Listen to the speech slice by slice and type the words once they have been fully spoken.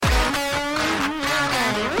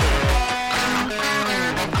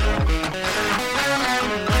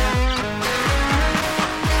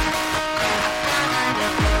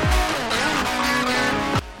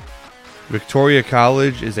Victoria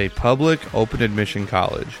College is a public, open admission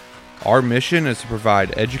college. Our mission is to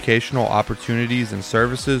provide educational opportunities and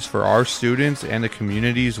services for our students and the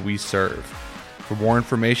communities we serve. For more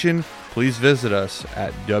information, please visit us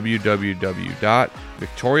at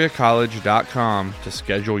www.victoriacollege.com to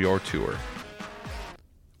schedule your tour.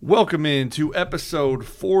 Welcome into episode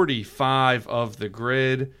 45 of The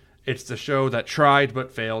Grid. It's the show that tried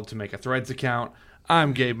but failed to make a Threads account.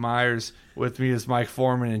 I'm Gabe Myers. With me is Mike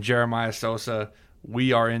Foreman and Jeremiah Sosa.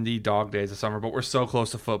 We are in the dog days of summer, but we're so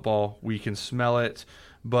close to football. We can smell it.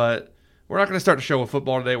 But we're not going to start the show with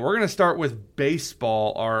football today. We're going to start with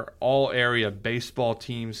baseball. Our all-area baseball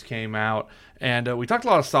teams came out. And we talked a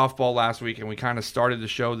lot of softball last week, and we kind of started the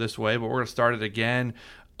show this way, but we're going to start it again.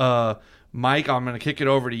 Mike, I'm going to kick it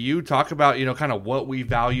over to you. Talk about, kind of what we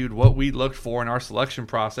valued, what we looked for in our selection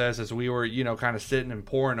process as we were, kind of sitting and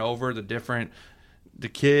pouring over the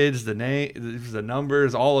kids, the names, the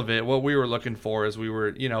numbers, all of it, what we were looking for as we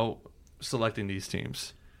were, selecting these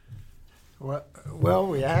teams. Well,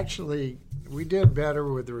 we did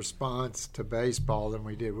better with the response to baseball than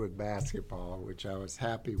we did with basketball, which I was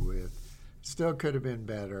happy with. Still could have been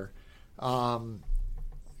better.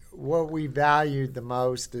 What we valued the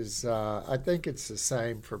most is, I think it's the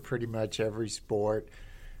same for pretty much every sport.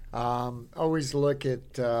 Always look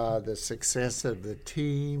at the success of the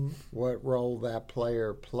team, what role that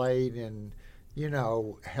player played in,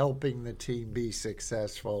 helping the team be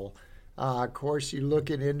successful. Of course, you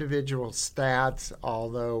look at individual stats,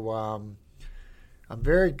 although I'm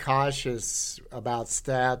very cautious about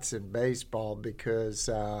stats in baseball because,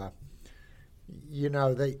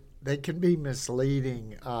 they can be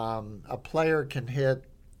misleading. A player can hit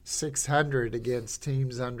 600 against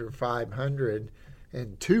teams under 500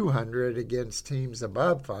 and 200 against teams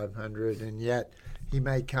above 500, and yet he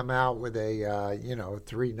may come out with a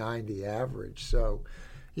 390 average. So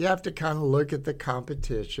you have to kind of look at the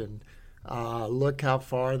competition, look how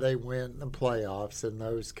far they went in the playoffs and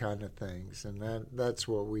those kind of things, and that's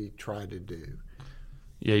what we try to do.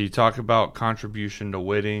 Yeah, you talk about contribution to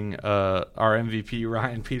winning. Our MVP,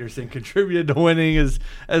 Ryan Peterson, contributed to winning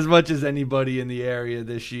as much as anybody in the area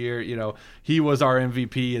this year. He was our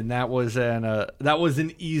MVP, and that was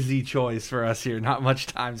an easy choice for us here. Not much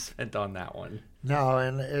time spent on that one. No,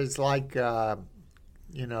 and it's like, Coach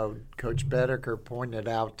Bedecker pointed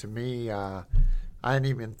out to me, I hadn't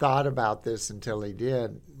even thought about this until he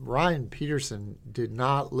did. Ryan Peterson did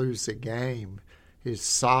not lose a game his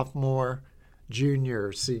sophomore,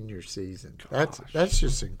 junior, senior season. That's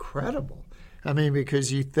just incredible. I mean, because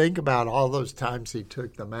you think about all those times he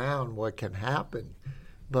took the mound, what can happen.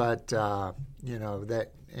 But of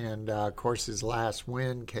course his last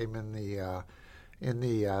win came in the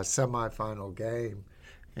semifinal game,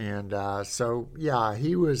 and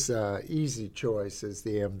he was easy choice as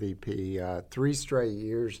the MVP. 3 straight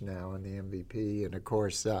years now in the MVP, and of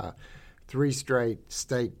course 3 straight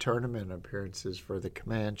state tournament appearances for the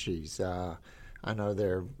Comanches. I know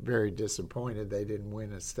they're very disappointed they didn't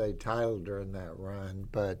win a state title during that run,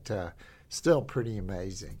 but still pretty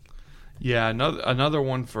amazing. Yeah, another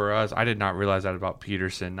one for us. I did not realize that about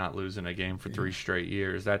Peterson not losing a game for 3 straight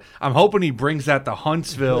years. That I'm hoping he brings that to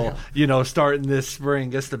Huntsville. Starting this spring,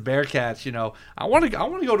 gets the Bearcats. I want to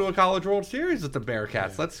go to a College World Series with the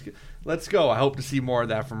Bearcats. Yeah. Let's go. I hope to see more of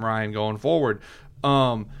that from Ryan going forward.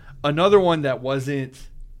 Another one that wasn't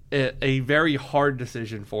a very hard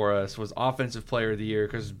decision for us was Offensive Player of the Year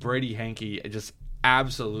because Brady Henke just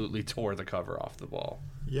absolutely tore the cover off the ball.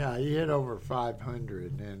 Yeah, he hit over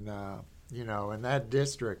 500, and in that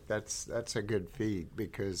district, that's a good feat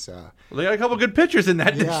because they got a couple good pitchers in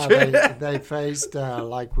that district. Yeah, they faced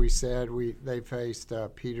like we said, they faced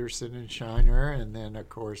Peterson and Shiner, and then of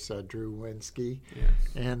course Drew Winsky, yes.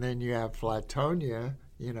 And then you have Flatonia,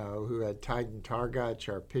 who had Titan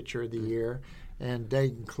Targach, our pitcher of the year, and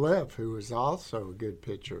Dayton Cliff, who was also a good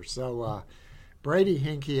pitcher. So Brady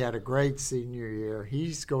Henke had a great senior year.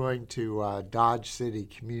 He's going to Dodge City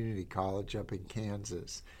Community College up in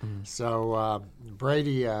Kansas. Mm-hmm. So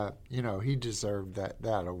Brady, he deserved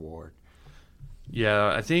that award. Yeah,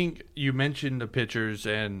 I think you mentioned the pitchers,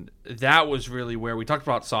 and that was really where we talked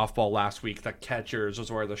about softball last week. The catchers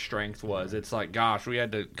was where the strength was. It's like, gosh, we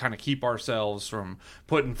had to kind of keep ourselves from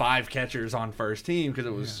putting 5 catchers on first team because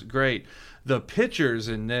it was great. The pitchers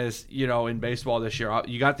in this, in baseball this year,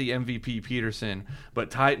 you got the MVP Peterson,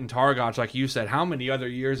 but Titan Targach, like you said, how many other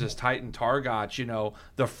years is Titan Targach,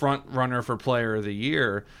 the front runner for Player of the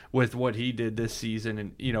Year with what he did this season,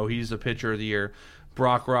 and he's the pitcher of the year.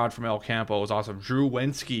 Brock Rod from El Campo was awesome. Drew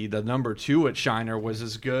Winsky, the number 2 at Shiner, was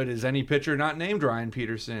as good as any pitcher not named Ryan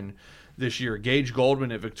Peterson this year. Gage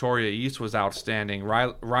Goldman at Victoria East was outstanding.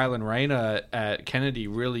 Rylan Reyna at Kennedy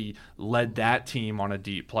really led that team on a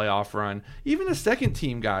deep playoff run. Even the second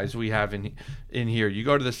team guys we have in here. You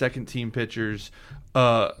go to the second team pitchers.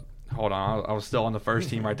 Hold on, I was still on the first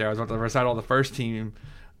team right there. I was about to recite all the first team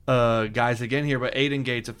guys again here, but Aiden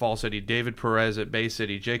Gates at Fall City, David Perez at Bay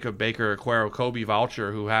City, Jacob Baker at Cuero, Kobe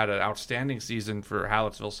Vulture, who had an outstanding season for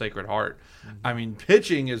Hallettsville Sacred Heart. I mean,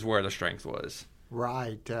 pitching is where the strength was.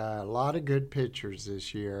 Right. A lot of good pitchers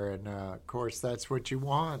this year, and, of course, that's what you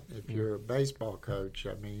want if you're a baseball coach.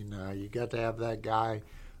 I mean, you got to have that guy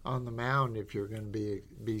on the mound if you're going to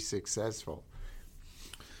be successful.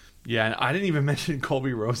 Yeah, and I didn't even mention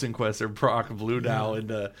Colby Rosenquist or Brock Bludow,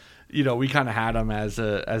 and we kind of had them as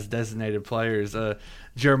designated players.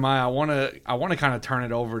 Jeremiah, I want to kind of turn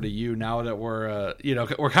it over to you now that we're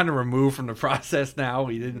kind of removed from the process now.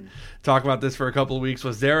 We didn't talk about this for a couple of weeks.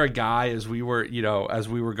 Was there a guy as we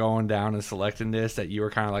were going down and selecting this that you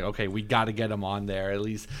were kind of like, okay, we got to get him on there at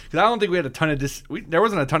least? Because I don't think we had a ton of there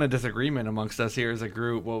wasn't a ton of disagreement amongst us here as a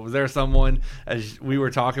group. Well, was there someone as we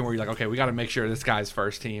were talking where you're like, okay, we got to make sure this guy's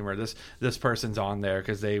first team or this person's on there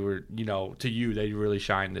because they were, to you, they really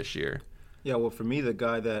shined this year? Yeah, well, for me, the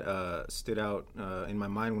guy that stood out in my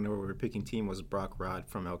mind whenever we were picking team was Brock Rod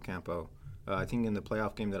from El Campo. I think in the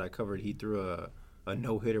playoff game that I covered, he threw a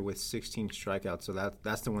no-hitter with 16 strikeouts. So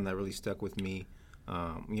that's the one that really stuck with me,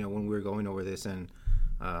 when we were going over this. And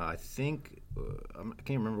I think I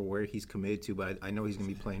can't remember where he's committed to, but I know he's going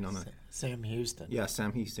to be playing on Sam Houston. Yeah,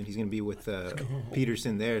 Sam Houston. He's going to be with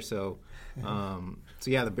Peterson there. So the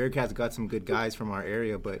Bearcats got some good guys from our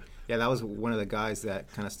area, but yeah, that was one of the guys that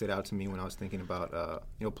kind of stood out to me when I was thinking about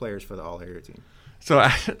players for the all-area team. So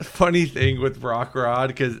funny thing with Brock Rod,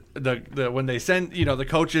 because when they send, the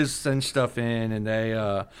coaches send stuff in and they,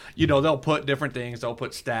 they'll put different things. They'll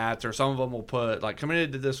put stats, or some of them will put like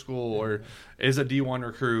committed to this school or is a D1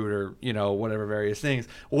 recruit or, whatever various things.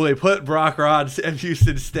 Well, they put Brock Rod at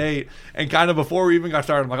Houston State, and kind of before we even got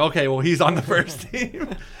started, I'm like, okay, well, he's on the first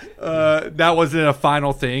team. That wasn't a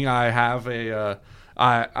final thing. I have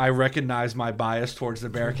I recognize my bias towards the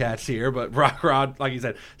Bearcats here, but Brock Rod, like you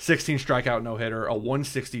said, 16 strikeout no-hitter, a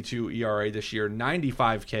 1.62 ERA this year,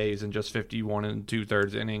 95 Ks in just 51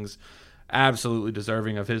 2/3 innings. Absolutely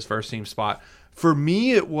deserving of his first-team spot. For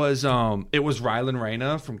me, it was Rylan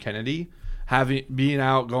Reyna from Kennedy, being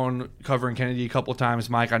out, covering Kennedy a couple of times.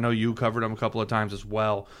 Mike, I know you covered him a couple of times as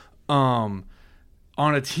well.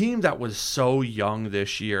 On a team that was so young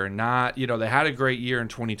this year, they had a great year in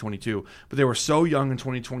 2022, but they were so young in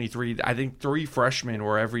 2023. I think 3 freshmen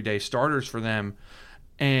were everyday starters for them,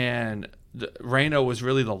 and Reyna was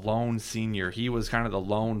really the lone senior. He was kind of the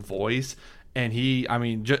lone voice, and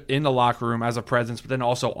just in the locker room as a presence, but then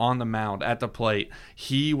also on the mound at the plate,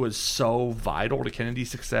 he was so vital to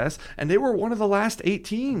Kennedy's success. And they were one of the last 8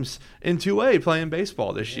 teams in 2A playing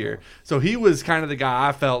baseball this year. So he was kind of the guy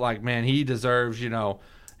I felt like, man, he deserves, he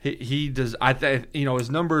does. His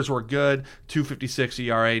numbers were good, 2.56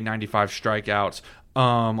 ERA, 95 strikeouts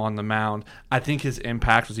on the mound. I think his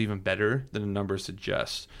impact was even better than the numbers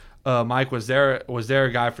suggest. Mike, was there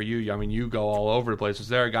a guy for you? I mean, you go all over the place. Was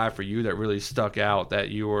there a guy for you that really stuck out that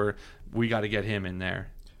we got to get him in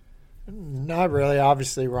there? Not really.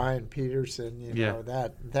 Obviously, Ryan Peterson.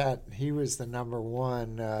 That he was the number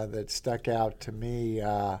one that stuck out to me.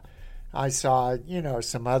 I saw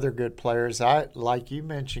some other good players. Like you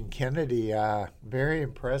mentioned, Kennedy. Very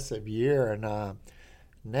impressive year, and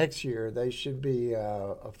next year they should be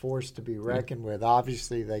a force to be reckoned with.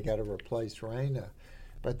 Obviously, they got to replace Reyna.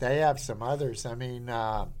 But they have some others. I mean,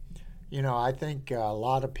 I think a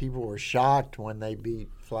lot of people were shocked when they beat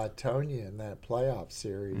Flatonia in that playoff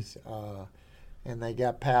series. And they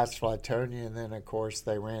got past Flatonia, and then, of course,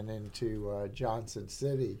 they ran into Johnson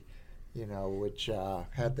City, which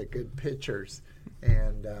had the good pitchers.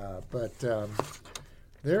 And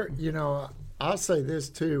I'll say this,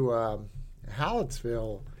 too.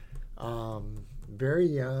 Hallettsville, very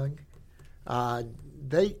young.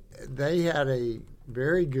 They had a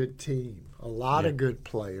very good team, a lot of good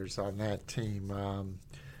players on that team.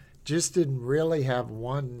 Just didn't really have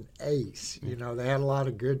one ace. They had a lot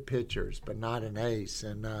of good pitchers, but not an ace.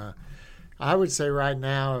 And I would say right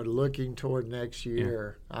now, looking toward next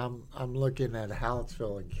year, I'm looking at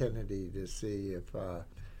Hallettsville and Kennedy to see if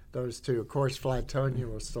those two. Of course, Flatonia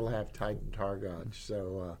will still have Titan Targach.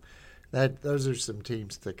 So those are some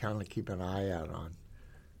teams to kind of keep an eye out on.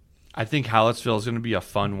 I think Hallettsville is going to be a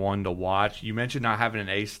fun one to watch. You mentioned not having an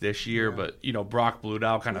ace this year, but Brock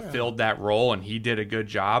Bludow kind of filled that role, and he did a good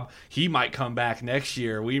job. He might come back next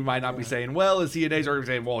year. We might not be saying, "Well, is he an ace?" Or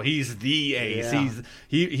saying, "Well, he's the ace." Yeah.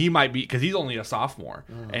 He might be, because he's only a sophomore,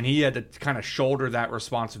 and he had to kind of shoulder that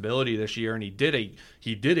responsibility this year, and he did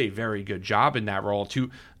a very good job in that role.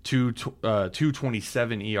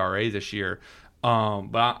 2.27 ERA this year.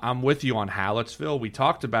 But I'm with you on Hallettsville. We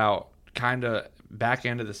talked about kind of back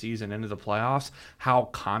end of the season, into the playoffs, how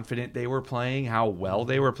confident they were playing, how well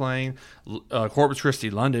they were playing. Corpus Christi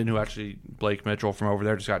London, who actually Blake Mitchell from over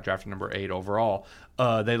there just got drafted number 8 overall.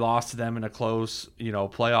 They lost to them in a close,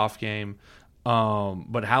 playoff game.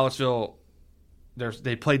 But Hallettsville,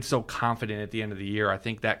 they played so confident at the end of the year. I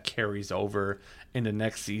think that carries over into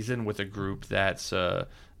next season with a group that's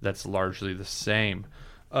largely the same.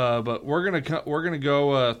 But we're gonna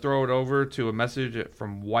go throw it over to a message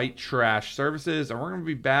from White Trash Services, and we're gonna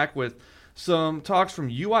be back with some talks from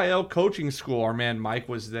UIL Coaching School. Our man Mike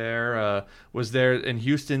was there in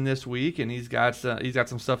Houston this week, and he's got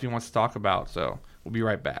some stuff he wants to talk about. So we'll be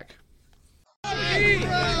right back.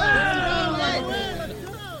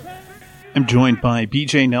 I'm joined by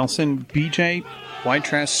BJ Nelson. BJ, White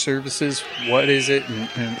Trash Services, what is it,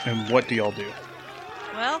 and what do y'all do?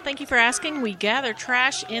 Well, thank you for asking. We gather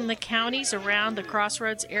trash in the counties around the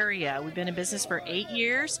Crossroads area. We've been in business for 8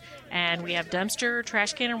 years, and we have dumpster,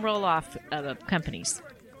 trash can, and roll-off companies.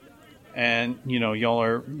 And y'all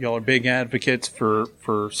are big advocates for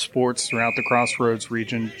sports throughout the Crossroads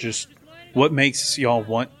region. Just what makes y'all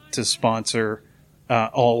want to sponsor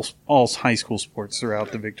all high school sports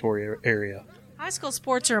throughout the Victoria area? High school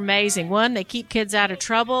sports are amazing. One, they keep kids out of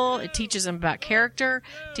trouble. It teaches them about character,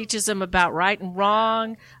 teaches them about right and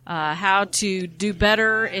wrong, how to do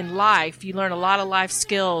better in life. You learn a lot of life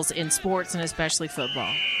skills in sports, and especially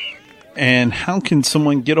football. And how can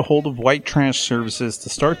someone get a hold of White Trash Services to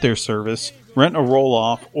start their service, rent a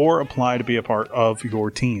roll-off, or apply to be a part of your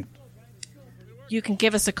team? You can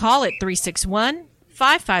give us a call at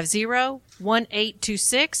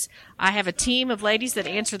 361-550-1826. I have a team of ladies that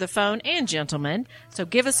answer the phone, and gentlemen. So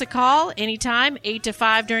give us a call anytime, 8 to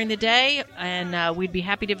 5 during the day, and we'd be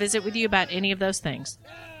happy to visit with you about any of those things.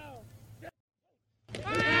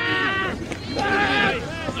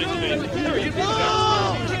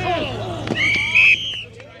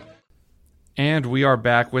 And we are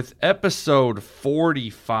back with episode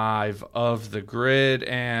 45 of The Grid.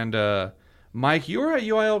 And Mike, you were at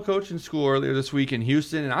UIL Coaching School earlier this week in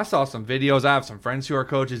Houston, and I saw some videos. I have some friends who are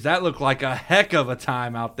coaches. That looked like a heck of a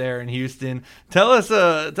time out there in Houston. Tell us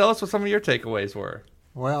what some of your takeaways were.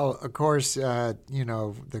 Well, of course,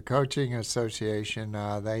 the Coaching Association,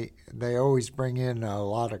 they always bring in a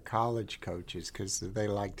lot of college coaches because they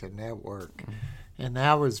like to network. Mm-hmm. And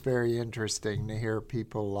that was very interesting to hear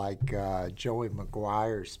people like Joey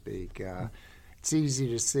McGuire speak. It's easy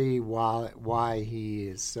to see why he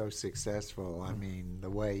is so successful. I mean, the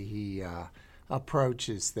way he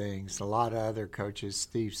approaches things. A lot of other coaches,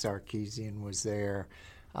 Steve Sarkisian was there.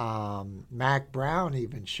 Mac Brown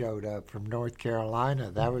even showed up from North Carolina.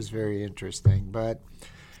 That was very interesting. But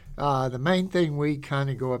the main thing we kind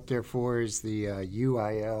of go up there for is the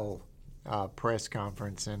UIL press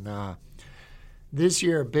conference. And this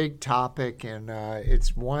year, a big topic, and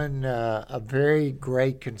it's a very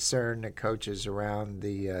great concern to coaches around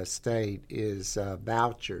the state is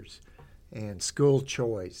vouchers and school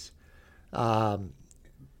choice. The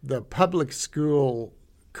public school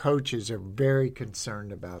coaches are very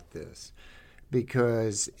concerned about this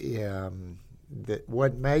because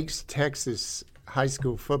what makes Texas high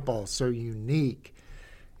school football so unique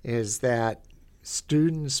is that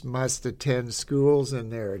students must attend schools in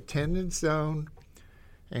their attendance zone,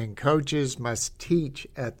 and coaches must teach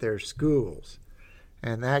at their schools.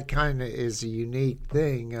 And that kind of is a unique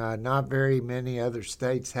thing. Not very many other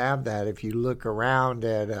states have that. If you look around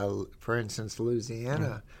at, for instance,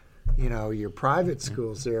 Louisiana, your private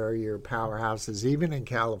schools there are your powerhouses. Even in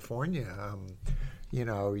California,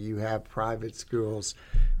 you have private schools.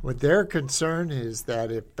 What their concern is that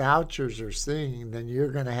if vouchers are seen, then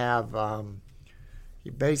you're going to have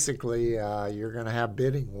you're going to have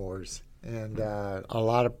bidding wars. And a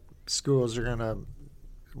lot of schools are going to,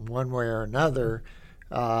 one way or another,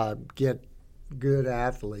 get good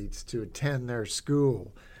athletes to attend their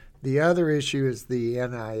school. The other issue is the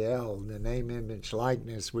NIL, the name, image,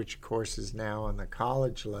 likeness, which, of course, is now on the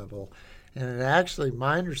college level. And it actually,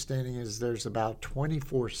 my understanding is there's about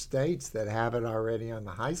 24 states that have it already on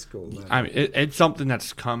the high school level. I mean, it's something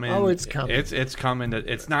that's coming. Oh, it's coming. It's coming.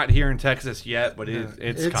 It's not here in Texas yet, but it's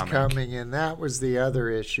coming. It's coming, and that was the other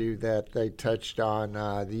issue that they touched on.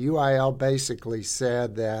 The UIL basically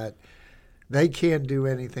said that they can't do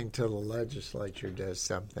anything till the legislature does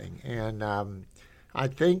something. And I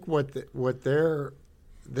think what their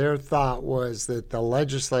thought was that the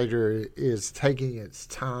legislature is taking its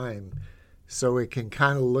time so it can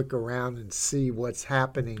kind of look around and see what's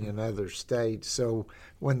happening in other states. So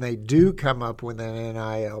when they do come up with an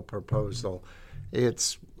NIL proposal,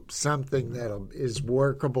 it's something that is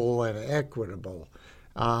workable and equitable.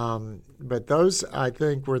 But those, I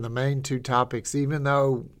think, were the main two topics, even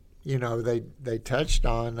though, they touched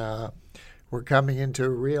on we're coming into a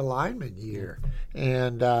realignment year.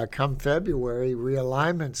 And come February,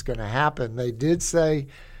 realignment's going to happen. They did say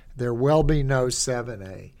there will be no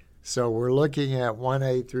 7A. So we're looking at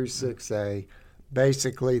 1A through 6A,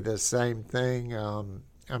 basically the same thing.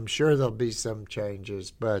 I'm sure there'll be some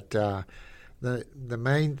changes, but the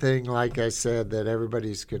main thing, like I said, that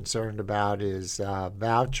everybody's concerned about is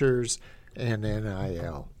vouchers and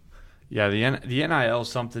NIL. Yeah, the NIL is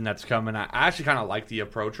something that's coming. I actually kind of like the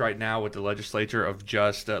approach right now with the legislature of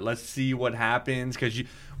just let's see what happens, because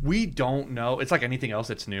we don't know. It's like anything else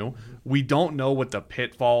that's new. We don't know what the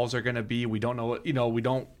pitfalls are going to be. We don't know what,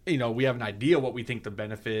 we have an idea what we think the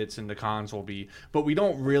benefits and the cons will be, but we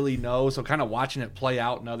don't really know. So kind of watching it play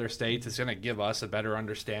out in other states is going to give us a better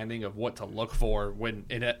understanding of what to look for when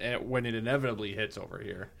it inevitably hits over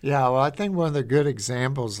here. Yeah, well, I think one of the good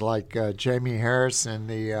examples, like Jamie Harrison,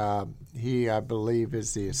 he, I believe,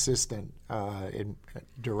 is the assistant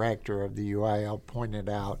director of the UIL, pointed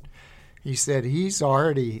out. He said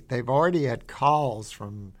they've already had calls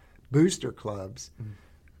from booster clubs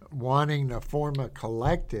wanting to form a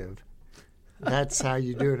collective. That's how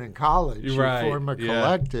you do it in college. Right. You form a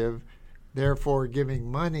collective, therefore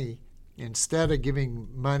giving money, instead of giving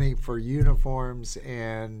money for uniforms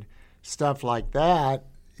and stuff like that,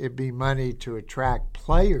 it'd be money to attract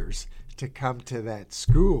players to come to that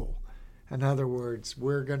school. In other words,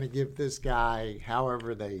 we're going to give this guy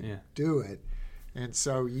however they do it. And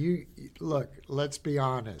so let's be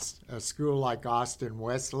honest, a school like Austin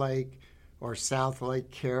Westlake or South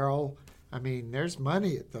Lake Carroll, I mean, there's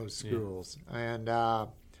money at those schools. Yeah.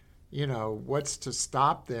 And, what's to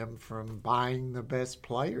stop them from buying the best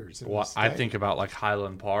players in the state? I think about like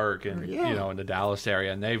Highland Park and, in the Dallas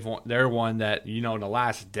area, and they're one that, in the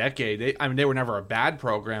last decade, they were never a bad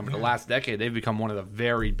program, but the last decade they've become one of the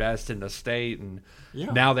very best in the state, and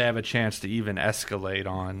now they have a chance to even escalate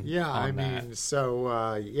on that.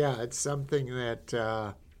 So, it's something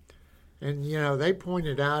that, they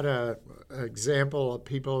pointed out an example of,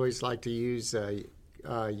 people always like to use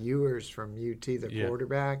Ewers from UT, the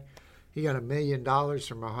quarterback. He got $1 million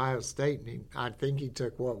from Ohio State, and I think he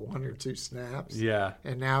took, 1 or 2 snaps? Yeah.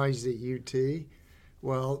 And now he's at UT.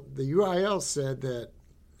 Well, the UIL said that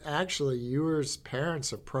actually Ewers'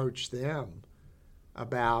 parents approached them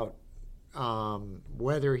about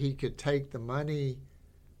whether he could take the money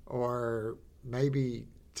or maybe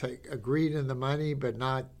agree to the money but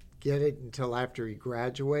not get it until after he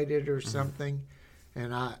graduated or something.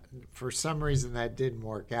 And for some reason that didn't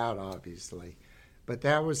work out, obviously. But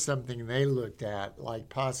that was something they looked at, like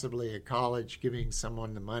possibly a college giving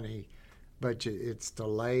someone the money, but it's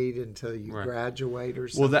delayed until you graduate or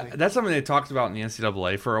something. Well, that's something they talked about in the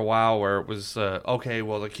NCAA for a while, where it was,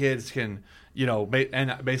 the kids can,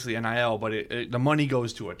 basically NIL, but the money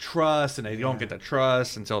goes to a trust, and they don't get the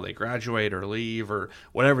trust until they graduate or leave or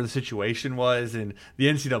whatever the situation was. And the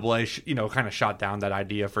NCAA, kind of shot down that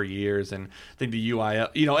idea for years. And I think the UIL,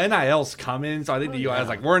 NIL's coming, so I think the UIL is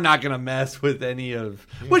like, we're not going to mess with any of,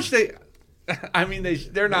 which they... I mean,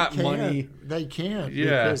 they're not money. They can't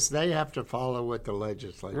because they have to follow what the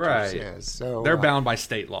legislature says. So they're bound by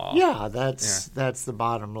state law. Yeah, that's the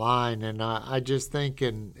bottom line. And I just think,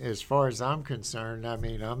 as far as I'm concerned, I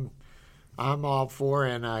mean, I'm all for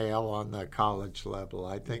NIL on the college level.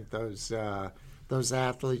 I think those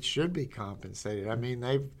athletes should be compensated. I mean,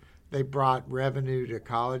 they brought revenue to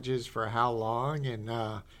colleges for how long,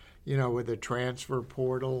 and with the transfer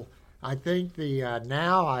portal. I think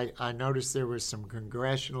now I noticed there was some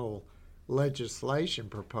congressional legislation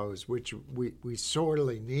proposed, which we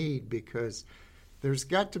sorely need, because there's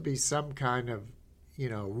got to be some kind of,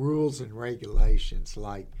 rules and regulations,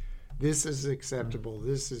 like this is acceptable,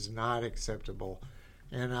 this is not acceptable.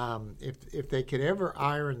 And if they could ever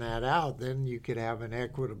iron that out, then you could have an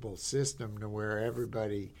equitable system to where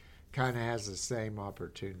everybody kind of has the same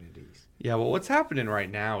opportunities. Yeah, well, what's happening right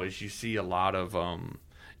now is you see a lot of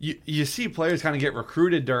you see players kind of get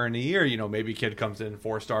recruited during the year. Maybe a kid comes in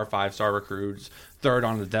 4-star, 5-star recruits, third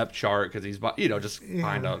on the depth chart because he's just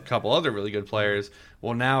find a couple other really good players.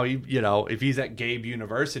 Well, now if he's at Gabe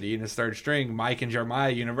University in his third string, Mike and Jeremiah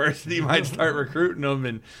University might start recruiting him,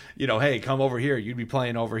 and hey, come over here. You'd be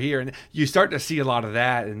playing over here, and you start to see a lot of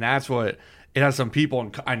that, and that's what. It has some people,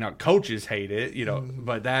 and I know coaches hate it,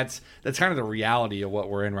 but that's kind of the reality of what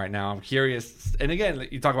we're in right now. I'm curious, and again,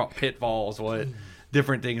 you talk about pitfalls, what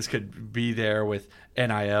different things could be there with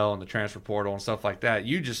NIL and the transfer portal and stuff like that.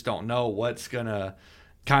 You just don't know what's gonna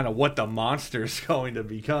what the monster's going to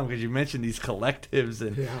become, because you mentioned these collectives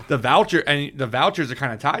and the vouchers are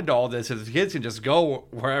kind of tied to all this, so the kids can just go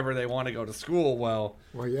wherever they want to go to school. Well,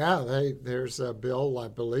 there's a bill. I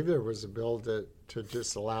believe there was a bill to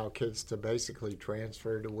just allow kids to basically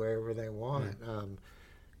transfer to wherever they want.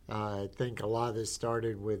 I think a lot of this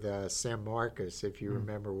started with San Marcos, if you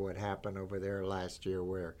remember what happened over there last year,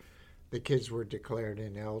 where the kids were declared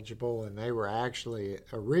ineligible, and they were actually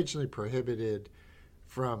originally prohibited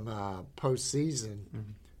from postseason.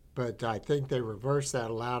 But I think they reversed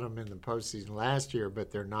that, allowed them in the postseason last year,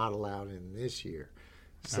 but they're not allowed in this year.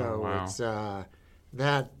 So it's that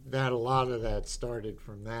a lot of that started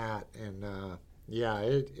from that, and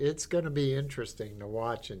it's going to be interesting to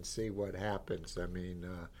watch and see what happens. I mean,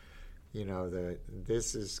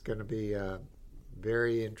 this is going to be a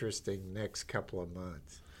very interesting next couple of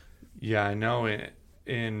months. Yeah, I know.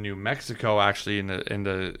 In New Mexico, actually, in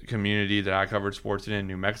the community that I covered sports in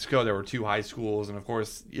New Mexico, there were 2 high schools, and of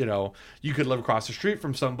course, you could live across the street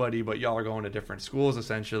from somebody, but y'all are going to different schools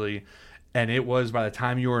essentially. And it was by the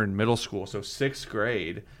time you were in middle school, so 6th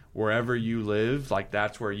grade, wherever you lived, like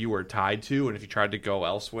that's where you were tied to. And if you tried to go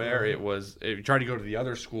elsewhere, if you tried to go to the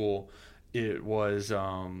other school, it was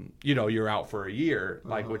you're out for a year,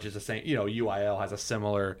 like which is the same. UIL has a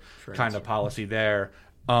similar kind of policy there.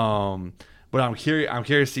 But I'm curious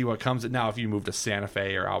to see what comes now if you move to Santa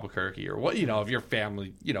Fe or Albuquerque or what, if your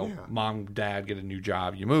family, mom, dad get a new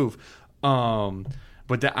job, you move.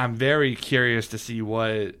 But I'm very curious to see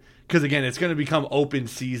what, because again, it's going to become open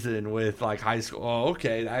season with like high school. Oh,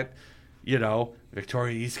 okay, that,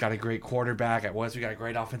 Victoria East got a great quarterback. At West, we got a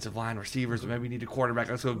great offensive line, receivers, but maybe we need a quarterback.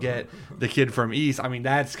 Let's go get the kid from East. I mean,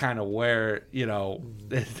 that's kind of where,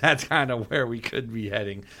 that's kind of where we could be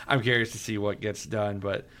heading. I'm curious to see what gets done,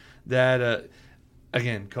 but that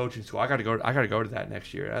again, coaching school. I got to go to that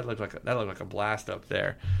next year. That looked like a blast up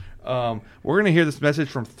there. We're gonna hear this message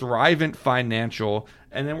from Thrivent Financial,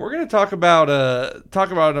 and then we're gonna talk about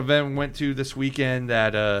an event we went to this weekend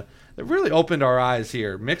that really opened our eyes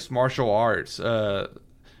here. Mixed martial arts.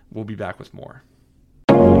 We'll be back with more.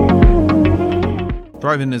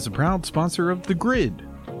 Thrivent is a proud sponsor of The Grid.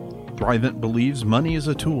 Thrivent believes money is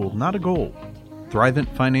a tool, not a goal.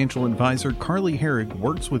 Thrivent financial advisor Carly Herrig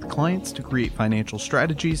works with clients to create financial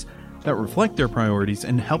strategies that reflect their priorities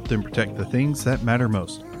and help them protect the things that matter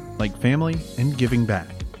most, like family and giving back.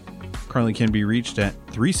 Carly can be reached at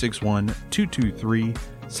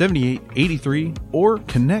 361-223-7883 or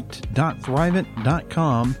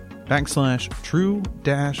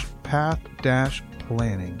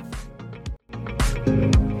connect.thrivent.com/true-path-planning.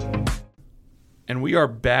 And we are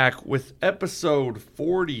back with episode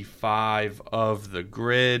 45 of The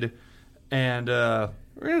Grid. And we're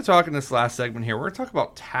going to talk in this last segment here. We're going to talk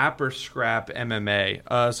about Tapper Scrap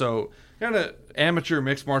MMA. So kind of amateur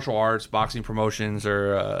mixed martial arts, boxing promotions,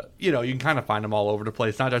 or, you can kind of find them all over the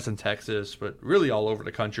place, not just in Texas, but really all over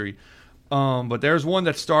the country. But there's one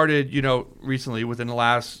that started, recently within the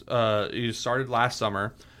last, it started last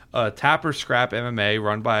summer. Tapper Scrap MMA,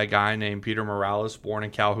 run by a guy named Peter Morales, born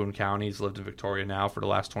in Calhoun County. He's lived in Victoria now for the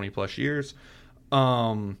last 20 plus years.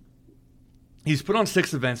 He's put on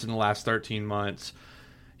 6 events in the last 13 months.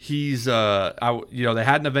 He's, they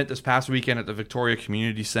had an event this past weekend at the Victoria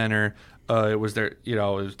Community Center. It was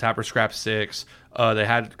Tapper Scrap 6. They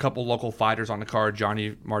had a couple local fighters on the card.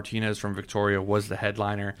 Johnny Martinez from Victoria was the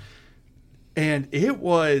headliner. And it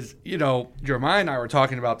was, Jeremiah and I were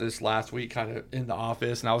talking about this last week kind of in the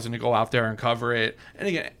office, and I was going to go out there and cover it. And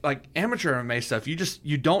again, like amateur MMA stuff, you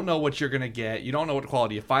don't know what you're going to get. You don't know what the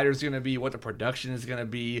quality of fighter is going to be, what the production is going to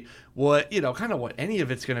be, what any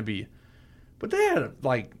of it's going to be. But they had,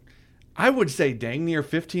 I would say dang near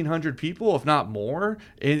 1,500 people, if not more,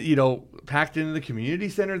 packed into the community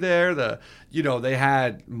center there. They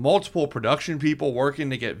had multiple production people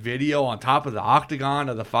working to get video on top of the octagon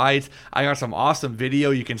of the fights. I got some awesome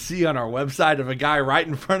video you can see on our website of a guy right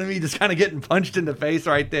in front of me just kind of getting punched in the face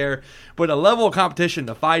right there. But the level of competition,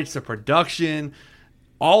 the fights, the production,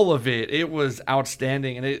 all of it was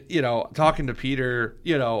outstanding. And talking to Peter,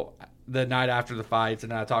 the night after the fights,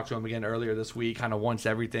 and I talked to him again earlier this week, kind of once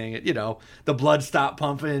everything, the blood stopped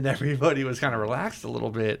pumping and everybody was kind of relaxed a little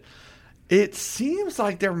bit. It seems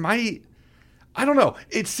like there might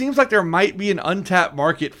be an untapped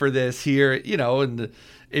market for this here, in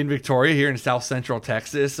Victoria, here in South Central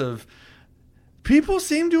Texas. Of people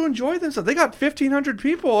seem to enjoy themselves. They got 1,500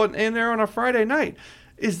 people in there on a Friday night.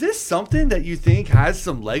 Is this something that you think has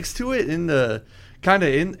some legs to it in the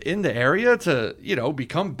area to,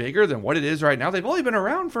 become bigger than what it is right now? They've only been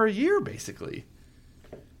around for a year, basically.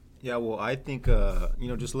 Yeah, well, I think,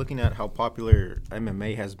 just looking at how popular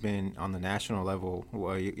MMA has been on the national level,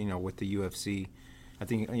 with the UFC, I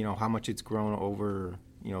think, how much it's grown over,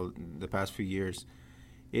 the past few years.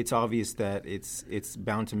 It's obvious that it's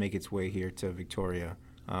bound to make its way here to Victoria.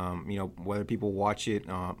 Whether people watch it,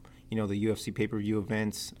 the UFC pay-per-view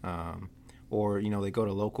events, or, they go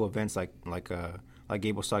to local events like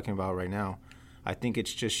Gabe was talking about right now. I think it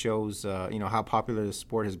just shows, how popular the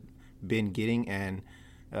sport has been getting, and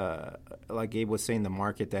like Gabe was saying, the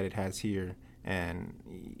market that it has here. And,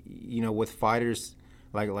 with fighters,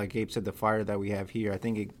 like Gabe said, the fighter that we have here, I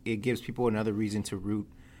think it gives people another reason to root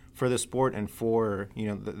for the sport and for,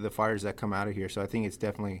 the fighters that come out of here. So I think it's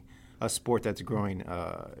definitely a sport that's growing,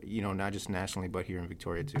 not just nationally, but here in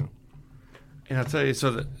Victoria too. And I'll tell you,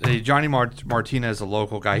 so Johnny Martinez, a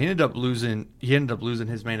local guy, he ended up losing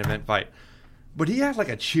his main event fight. But he had like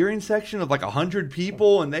a cheering section of like 100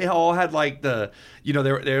 people, and they all had like there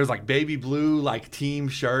was like baby blue like team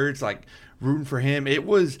shirts, like rooting for him. It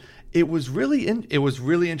was really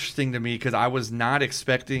interesting to me because I was not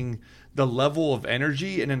expecting the level of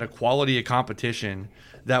energy and then the quality of competition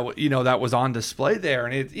that was on display there.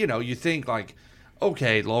 And it, you think like,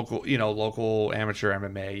 okay, local amateur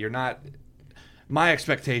MMA, you're not. My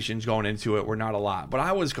expectations going into it were not a lot, but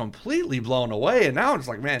I was completely blown away. And now it's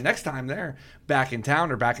like, man, next time they're back in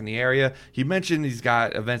town or back in the area. He mentioned he's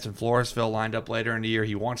got events in Floresville lined up later in the year.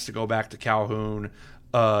 He wants to go back to Calhoun.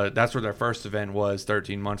 That's where their first event was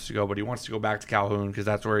 13 months ago, but he wants to go back to Calhoun because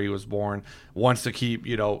that's where he was born. Wants to keep,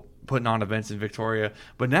 putting on events in Victoria.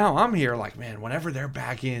 But now I'm here like, man, whenever they're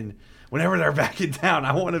back in town,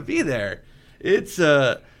 I want to be there. It's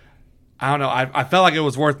I don't know. I felt like it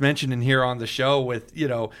was worth mentioning here on the show. With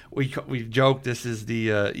we joked this is the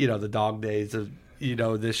the dog days of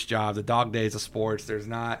this job, the dog days of sports.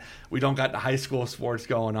 We don't got the high school sports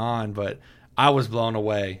going on, but I was blown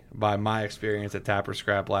away by my experience at Tapper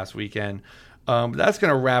Scrap last weekend. That's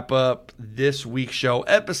gonna wrap up this week's show,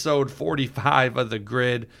 episode 45 of The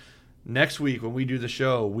Grid. Next week when we do the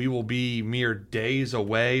show, we will be mere days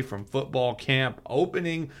away from football camp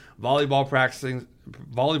opening, volleyball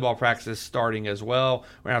practice starting as well.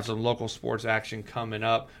 We're going to have some local sports action coming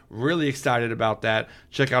up. Really excited about that.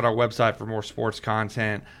 Check out our website for more sports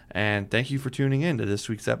content. And thank you for tuning in to this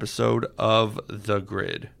week's episode of The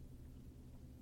Grid.